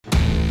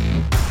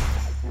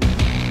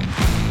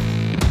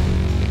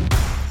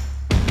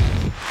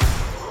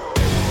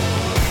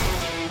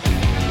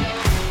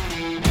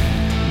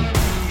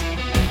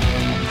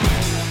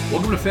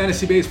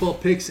Fantasy Baseball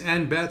Picks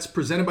and Bets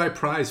presented by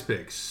Prize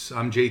Picks.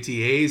 I'm JT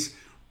Hayes,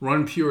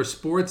 run Pure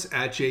Sports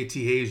at JT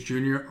Hayes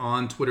Jr.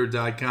 on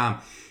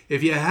Twitter.com.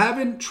 If you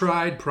haven't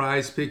tried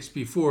Prize Picks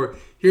before,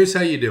 here's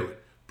how you do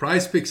it.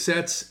 Prize Picks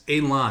sets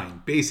a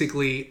line,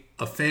 basically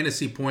a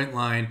fantasy point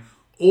line,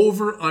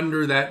 over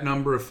under that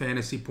number of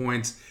fantasy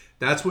points.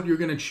 That's what you're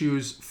going to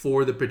choose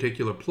for the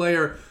particular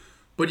player.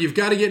 But you've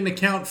got to get an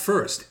account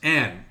first.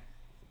 And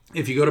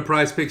if you go to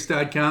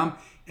prizepicks.com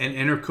and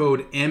enter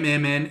code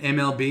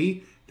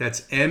MMNMLB,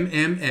 that's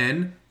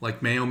MMN,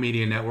 like Mayo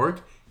Media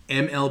Network,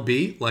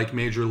 MLB, like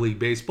Major League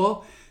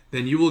Baseball,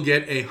 then you will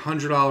get a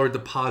 $100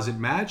 deposit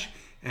match,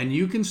 and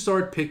you can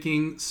start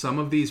picking some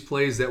of these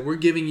plays that we're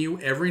giving you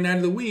every night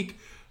of the week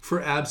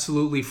for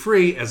absolutely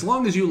free, as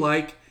long as you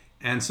like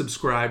and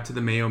subscribe to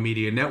the Mayo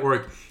Media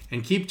Network,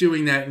 and keep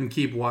doing that and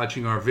keep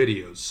watching our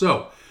videos.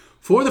 So,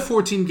 for the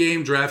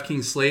 14-game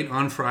DraftKings slate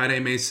on Friday,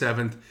 May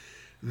 7th,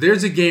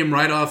 there's a game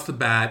right off the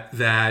bat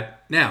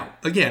that, now,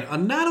 again,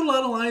 not a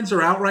lot of lines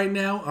are out right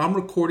now. I'm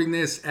recording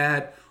this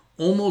at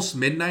almost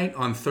midnight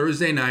on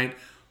Thursday night,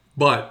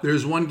 but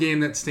there's one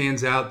game that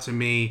stands out to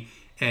me,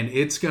 and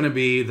it's going to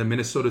be the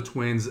Minnesota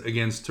Twins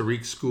against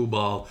Tarik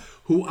Skubal,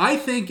 who I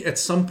think at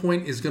some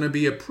point is going to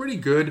be a pretty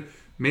good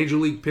Major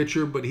League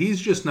pitcher, but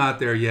he's just not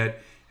there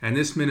yet. And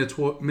this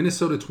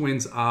Minnesota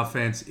Twins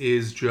offense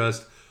is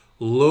just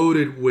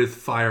loaded with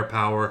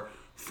firepower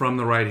from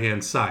the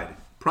right-hand side.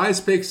 Prize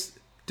Picks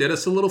did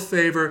us a little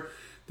favor.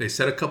 They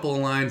set a couple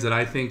of lines that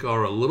I think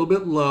are a little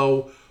bit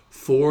low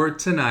for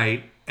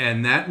tonight,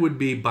 and that would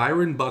be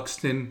Byron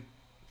Buxton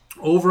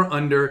over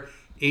under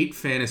 8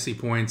 fantasy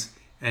points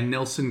and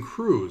Nelson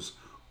Cruz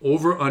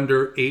over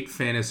under 8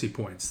 fantasy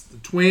points. The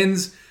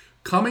Twins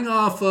coming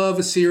off of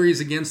a series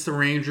against the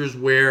Rangers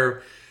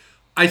where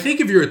I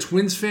think if you're a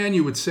Twins fan,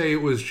 you would say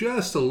it was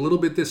just a little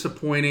bit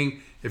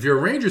disappointing. If you're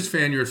a Rangers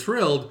fan, you're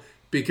thrilled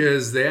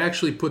because they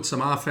actually put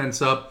some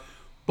offense up.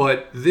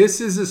 But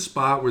this is a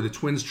spot where the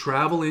Twins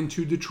travel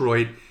into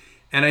Detroit.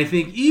 And I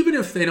think even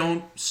if they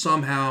don't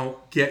somehow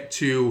get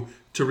to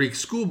Tarik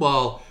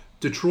Skubal,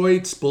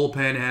 Detroit's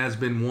bullpen has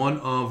been one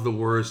of the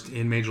worst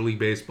in Major League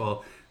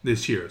Baseball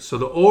this year. So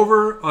the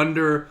over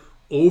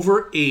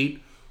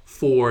 8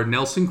 for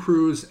Nelson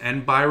Cruz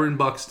and Byron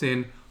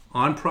Buxton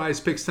on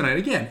Prize Picks tonight.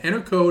 Again,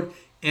 enter code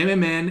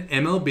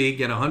MMNMLB,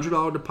 get a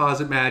 $100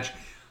 deposit match.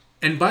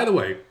 And by the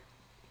way,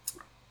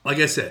 like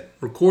I said,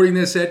 recording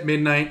this at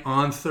midnight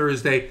on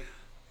Thursday,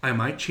 I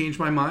might change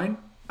my mind.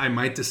 I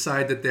might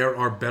decide that there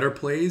are better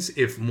plays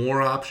if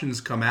more options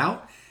come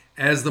out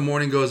as the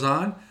morning goes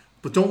on.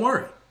 But don't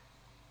worry.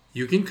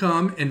 You can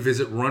come and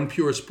visit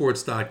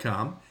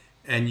runpuresports.com,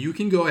 and you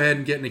can go ahead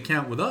and get an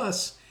account with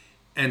us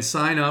and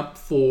sign up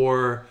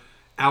for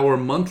our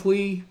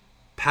monthly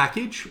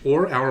package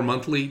or our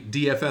monthly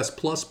DFS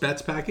Plus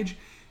Bets package.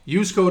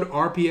 Use code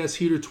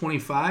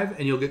RPSHeater25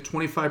 and you'll get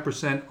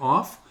 25%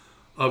 off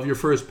of your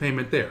first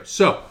payment there.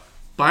 So,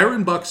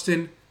 Byron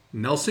Buxton,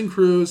 Nelson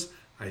Cruz,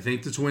 I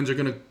think the Twins are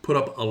going to put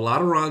up a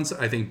lot of runs.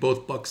 I think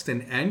both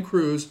Buxton and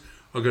Cruz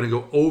are going to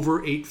go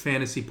over 8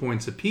 fantasy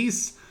points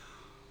apiece.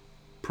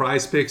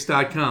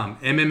 PrizePicks.com,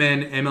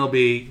 MMN,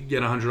 MLB,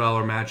 get a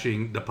 $100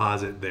 matching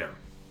deposit there.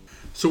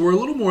 So we're a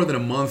little more than a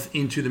month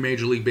into the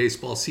Major League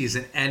Baseball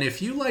season, and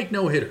if you like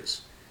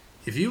no-hitters,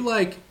 if you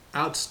like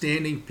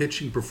outstanding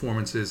pitching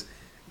performances,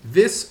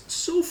 this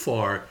so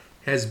far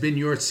has been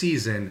your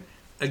season.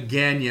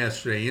 Again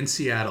yesterday in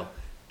Seattle,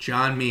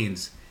 John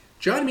Means.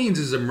 John Means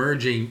is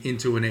emerging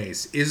into an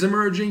ace. Is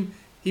emerging?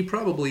 He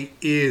probably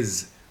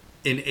is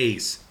an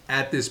ace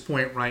at this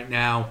point right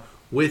now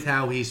with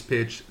how he's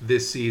pitched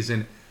this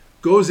season.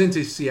 Goes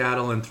into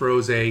Seattle and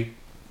throws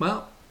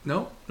not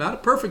a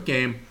perfect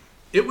game.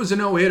 It was a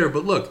no-hitter,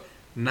 but look,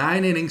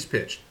 9 innings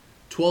pitched,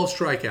 12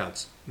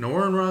 strikeouts, no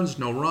earned runs,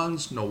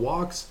 no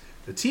walks.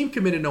 The team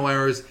committed no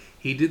errors.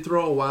 He did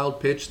throw a wild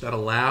pitch that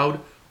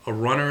allowed a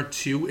runner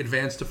to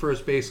advance to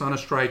first base on a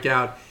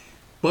strikeout,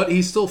 but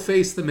he still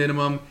faced the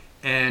minimum,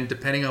 and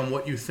depending on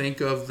what you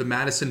think of the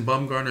Madison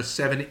Bumgarner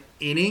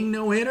 7-inning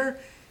no-hitter,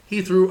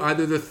 he threw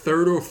either the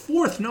 3rd or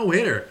 4th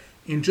no-hitter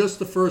in just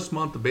the first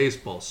month of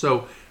baseball.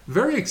 So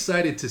very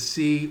excited to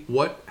see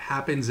what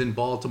happens in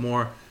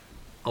Baltimore.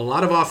 A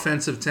lot of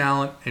offensive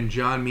talent, and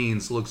John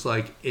Means looks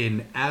like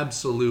an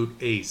absolute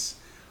ace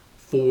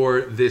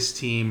for this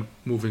team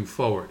moving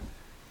forward.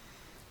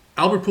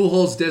 Albert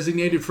Pujols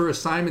designated for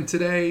assignment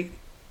today.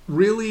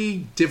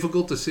 Really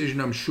difficult decision,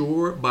 I'm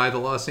sure, by the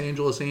Los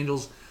Angeles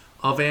Angels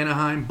of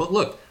Anaheim. But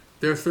look,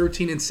 they're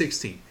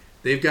 13-16.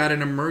 They've got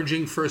an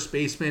emerging first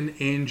baseman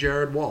in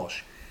Jared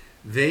Walsh.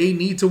 They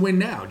need to win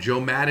now.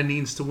 Joe Maddon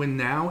needs to win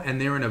now, and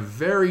they're in a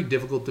very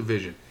difficult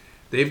division.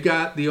 They've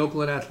got the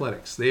Oakland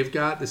Athletics. They've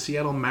got the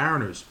Seattle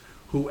Mariners,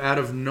 who out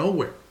of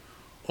nowhere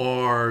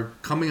are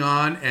coming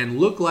on and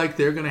look like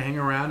they're going to hang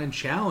around and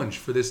challenge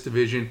for this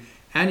division.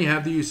 And you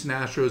have the Houston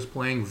Astros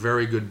playing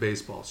very good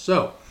baseball.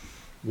 So,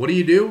 what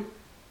do?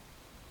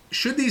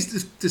 Should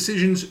these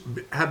decisions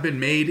have been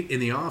made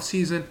in the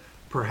offseason?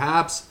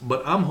 Perhaps,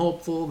 but I'm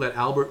hopeful that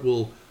Albert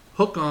will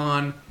hook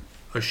on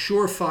a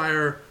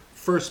surefire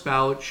first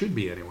ballot, should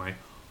be anyway,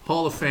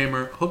 Hall of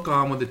Famer, hook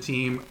on with the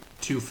team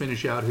to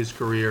finish out his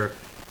career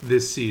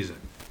this season.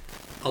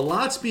 A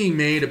lot's being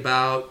made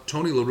about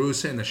Tony La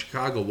Russa and the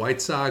Chicago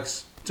White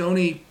Sox.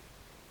 Tony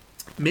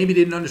maybe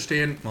didn't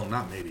understand, well,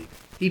 not maybe.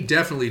 He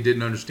definitely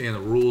didn't understand the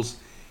rules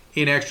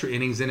in extra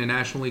innings in a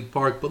National League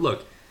park. But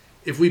look,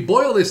 if we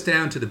boil this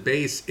down to the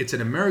base, it's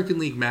an American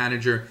League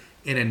manager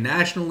in a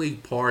National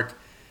League park.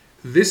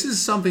 This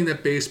is something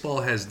that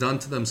baseball has done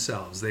to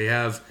themselves. They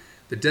have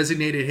the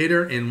designated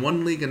hitter in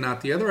one league and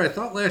not the other. I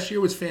thought last year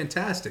was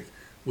fantastic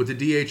with the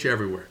DH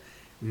everywhere.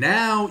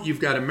 Now you've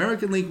got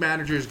American League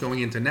managers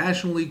going into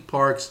National League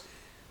parks.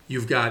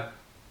 You've got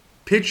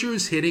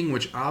pitchers hitting,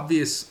 which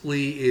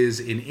obviously is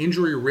an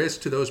injury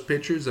risk to those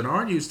pitchers that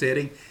aren't used to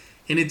hitting.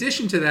 In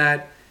addition to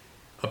that,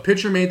 a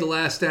pitcher made the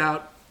last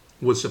out,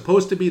 was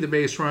supposed to be the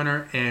base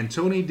runner, and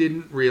Tony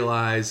didn't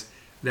realize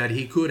that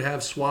he could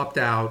have swapped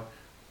out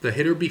the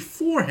hitter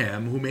before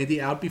him, who made the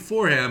out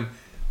before him.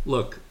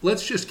 Look,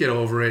 let's just get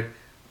over it.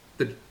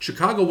 The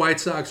Chicago White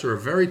Sox are a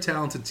very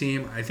talented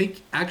team. I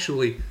think,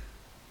 actually,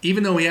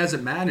 even though he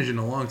hasn't managed in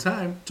a long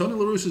time, Tony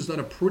La Russa has done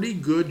a pretty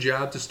good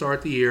job to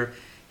start the year.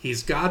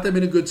 He's got them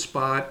in a good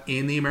spot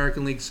in the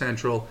American League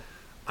Central.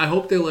 I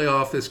hope they lay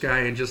off this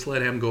guy and just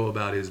let him go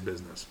about his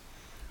business.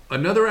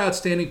 Another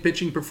outstanding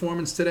pitching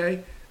performance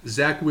today,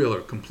 Zach Wheeler.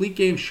 Complete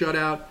game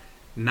shutout,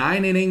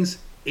 9 innings,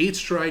 8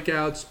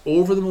 strikeouts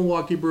over the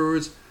Milwaukee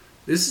Brewers.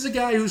 This is a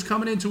guy who's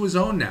coming into his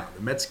own now.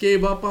 The Mets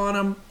gave up on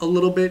him a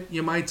little bit,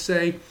 you might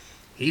say.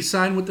 He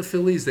signed with the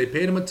Phillies. They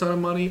paid him a ton of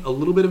money. A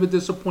little bit of a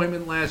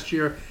disappointment last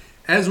year,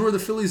 as were the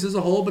Phillies as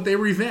a whole, but they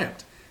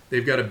revamped.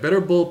 They've got a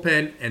better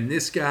bullpen, and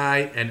this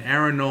guy and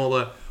Aaron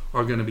Nola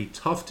are going to be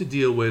tough to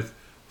deal with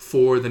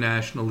for the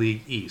National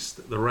League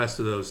East. The rest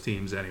of those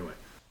teams anyway.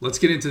 Let's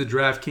get into the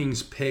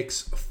DraftKings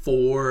picks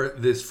for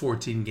this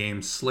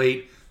 14-game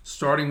slate,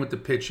 starting with the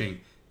pitching.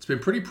 It's been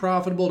pretty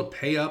profitable to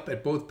pay up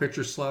at both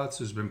pitcher slots.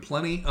 There's been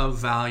plenty of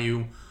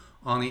value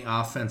on the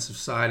offensive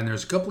side, and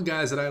there's a couple of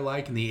guys that I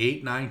like in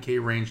the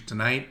 8-9K range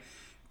tonight,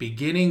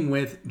 beginning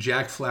with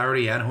Jack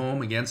Flaherty at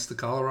home against the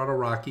Colorado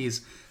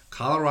Rockies.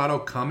 Colorado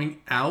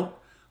coming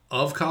out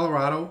of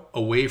Colorado,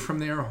 away from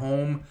their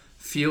home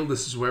field.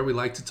 This is where we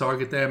like to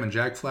target them, and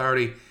Jack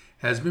Flaherty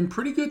has been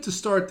pretty good to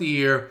start the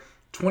year.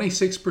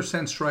 26%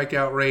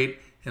 strikeout rate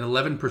and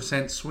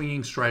 11%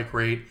 swinging strike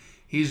rate.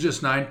 He's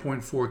just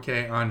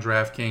 9.4K on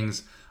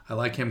DraftKings. I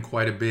like him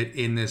quite a bit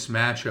in this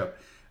matchup.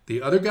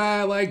 The other guy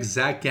I like,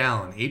 Zach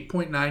Gallen,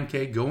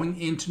 8.9K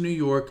going into New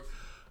York.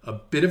 A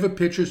bit of a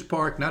pitcher's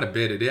park. Not a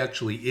bit, it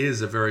actually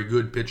is a very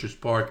good pitcher's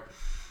park.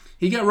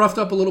 He got roughed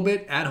up a little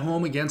bit at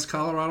home against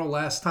Colorado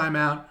last time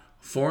out.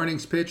 4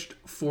 innings pitched,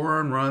 4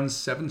 earned runs,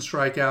 7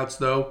 strikeouts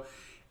though.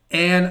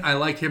 And I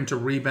like him to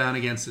rebound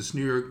against this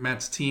New York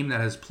Mets team that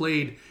has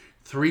played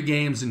 3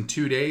 games in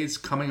 2 days,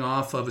 coming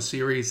off of a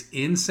series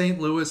in St.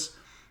 Louis.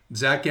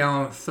 Zach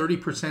Gallen,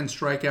 30%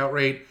 strikeout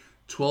rate,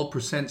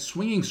 12%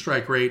 swinging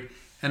strike rate,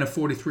 and a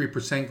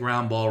 43%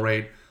 ground ball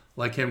rate.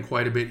 Like him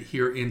quite a bit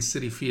here in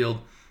Citi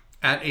Field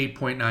at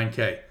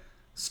 8.9K.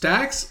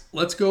 Stacks,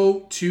 let's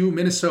go to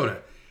Minnesota.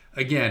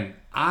 Again,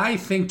 I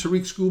think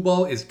Tariq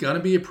Skubal is going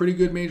to be a pretty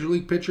good Major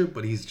League pitcher,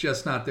 but he's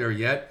just not there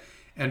yet.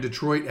 And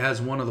Detroit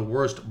has one of the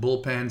worst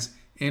bullpens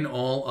in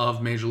all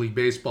of Major League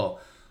Baseball.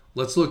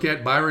 Let's look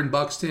at Byron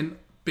Buxton.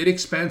 Bit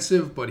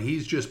expensive, but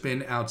he's just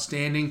been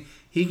outstanding.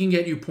 He can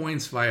get you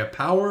points via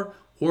power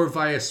or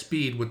via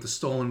speed with the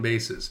stolen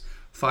bases.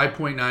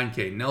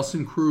 5.9K.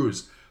 Nelson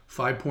Cruz,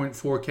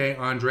 5.4K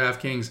on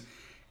DraftKings.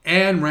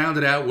 And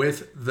rounded out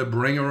with the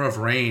bringer of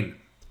rain,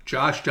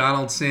 Josh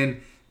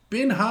Donaldson.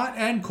 Been hot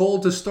and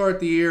cold to start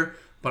the year,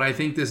 but I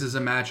think this is a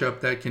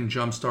matchup that can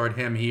jumpstart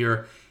him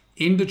here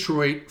in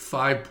Detroit.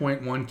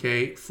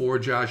 5.1K for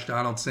Josh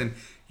Donaldson.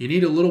 You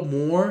need a little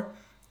more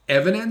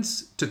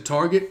evidence to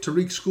target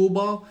Tariq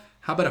Skubal.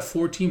 How about a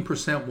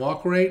 14%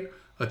 walk rate,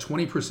 a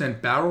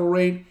 20% barrel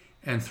rate,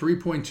 and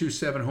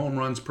 3.27 home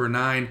runs per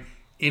 9,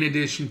 in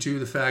addition to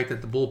the fact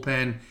that the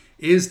bullpen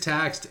is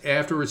taxed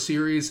after a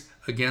series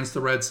against the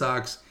Red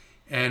Sox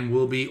and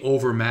will be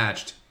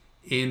overmatched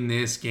in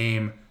this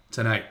game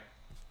tonight.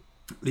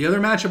 The other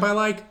matchup I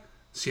like,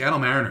 Seattle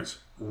Mariners.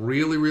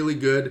 Really, really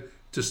good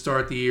to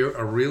start the year.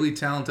 A really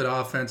talented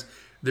offense.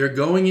 They're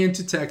going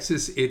into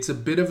Texas. It's a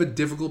bit of a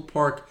difficult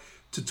park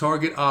to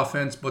target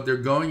offense, but they're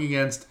going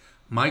against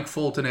Mike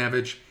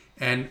Foltynewicz.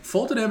 And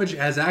Foltynewicz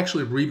has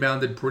actually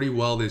rebounded pretty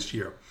well this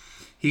year.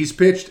 He's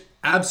pitched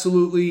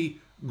absolutely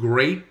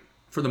great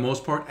for the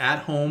most part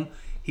at home.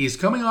 He's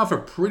coming off a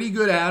pretty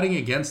good outing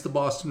against the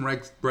Boston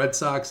Red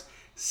Sox.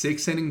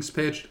 6 innings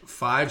pitched,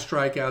 5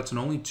 strikeouts, and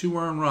only 2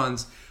 earned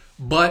runs.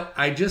 But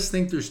I just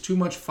think there's too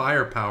much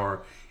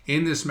firepower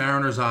in this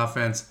Mariners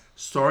offense,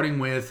 starting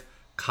with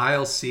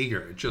Kyle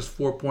Seager at just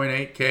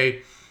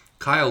 4.8K.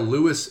 Kyle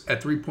Lewis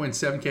at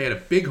 3.7K had a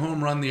big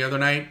home run the other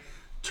night,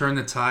 turned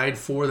the tide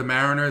for the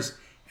Mariners.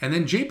 And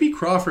then J.P.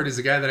 Crawford is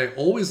a guy that I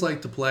always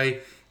like to play.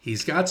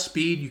 He's got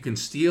speed. You can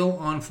steal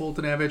on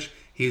Foltynewicz.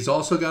 He's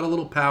also got a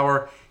little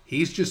power.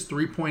 He's just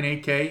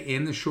 3.8K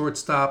in the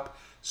shortstop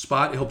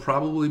spot. He'll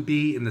probably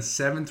be in the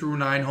 7 through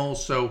 9 hole,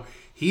 so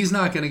He's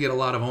not going to get a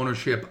lot of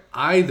ownership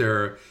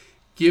either.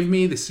 Give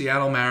me the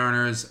Seattle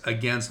Mariners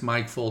against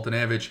Mike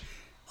Foltynewicz.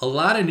 A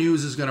lot of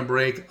news is going to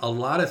break. A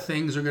lot of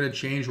things are going to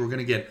change. We're going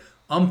to get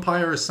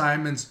umpire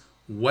assignments,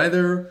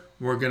 weather.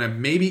 We're going to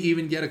maybe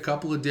even get a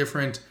couple of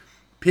different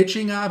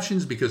pitching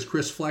options because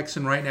Chris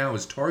Flexen right now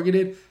is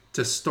targeted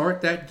to start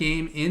that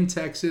game in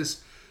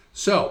Texas.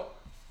 So,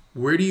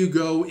 where do you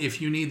go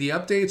if you need the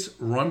updates?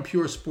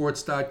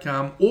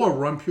 RunPureSports.com or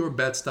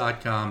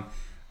RunPureBets.com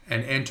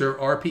and enter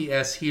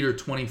RPS Heater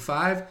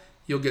 25.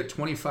 You'll get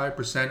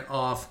 25%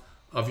 off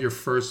of your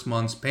first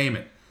month's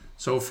payment.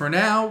 So for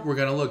now, we're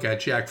going to look at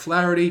Jack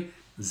Flaherty,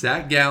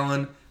 Zach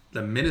Gallen,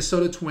 the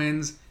Minnesota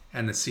Twins,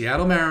 and the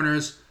Seattle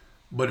Mariners.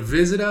 But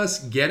visit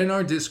us, get in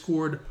our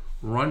Discord,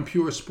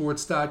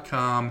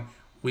 RunPureSports.com.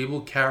 We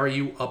will carry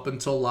you up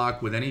until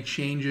lock with any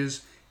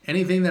changes,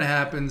 anything that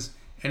happens,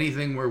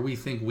 anything where we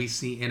think we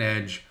see an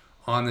edge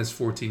on this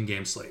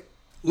 14-game slate.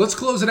 Let's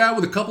close it out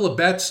with a couple of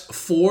bets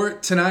for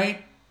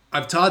tonight.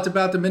 I've talked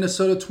about the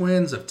Minnesota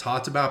Twins. I've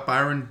talked about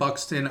Byron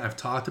Buxton. I've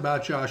talked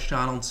about Josh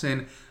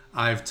Donaldson.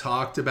 I've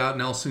talked about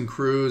Nelson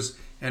Cruz.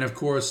 And, of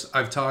course,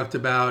 I've talked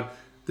about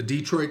the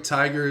Detroit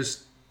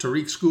Tigers,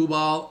 Tariq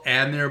Skubal,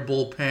 and their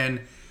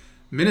bullpen.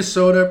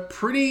 Minnesota,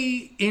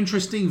 pretty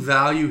interesting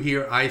value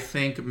here, I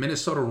think.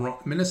 Minnesota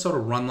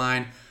run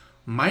line,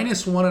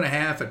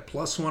 -1.5 at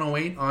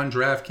 +108 on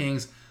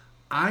DraftKings.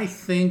 I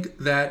think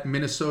that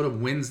Minnesota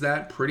wins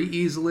that pretty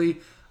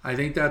easily. I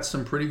think that's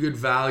some pretty good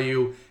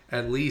value,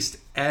 at least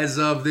as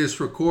of this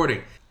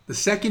recording. The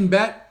second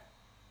bet,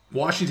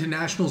 Washington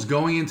Nationals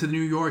going into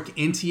New York,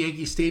 into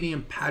Yankee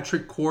Stadium.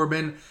 Patrick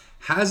Corbin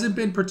hasn't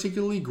been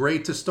particularly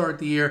great to start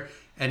the year,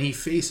 and he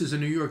faces a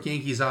New York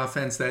Yankees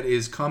offense that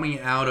is coming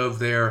out of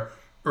their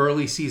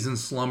early season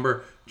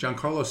slumber.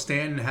 Giancarlo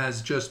Stanton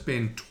has just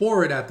been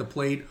torrid at the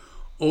plate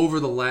over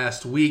the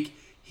last week.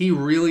 He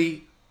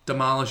really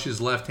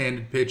demolishes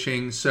left-handed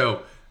pitching.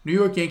 So New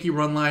York Yankee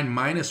run line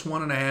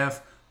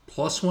 -1.5,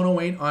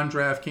 +108 on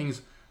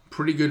DraftKings.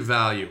 Pretty good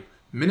value.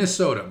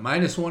 Minnesota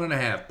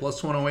 -1.5,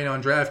 +108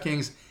 on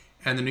DraftKings.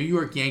 And the New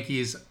York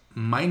Yankees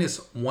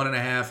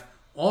 -1.5,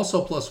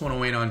 also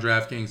 +108 on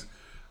DraftKings.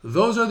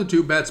 Those are the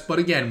two bets. But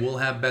again, we'll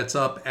have bets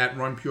up at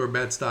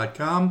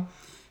runpurebets.com.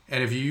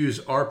 And if you use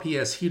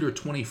RPS Heater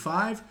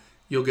 25,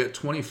 you'll get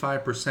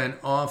 25%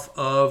 off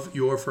of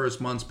your first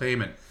month's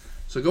payment.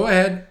 So go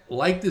ahead,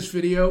 like this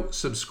video,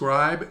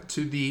 subscribe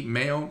to the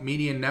Mayo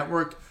Media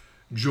Network.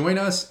 Join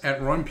us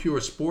at Run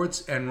Pure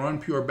Sports and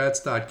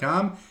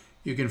RunPureBets.com.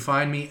 You can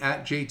find me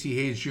at JT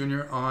Hayes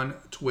Jr. on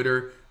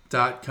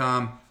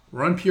Twitter.com.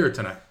 Run Pure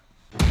tonight.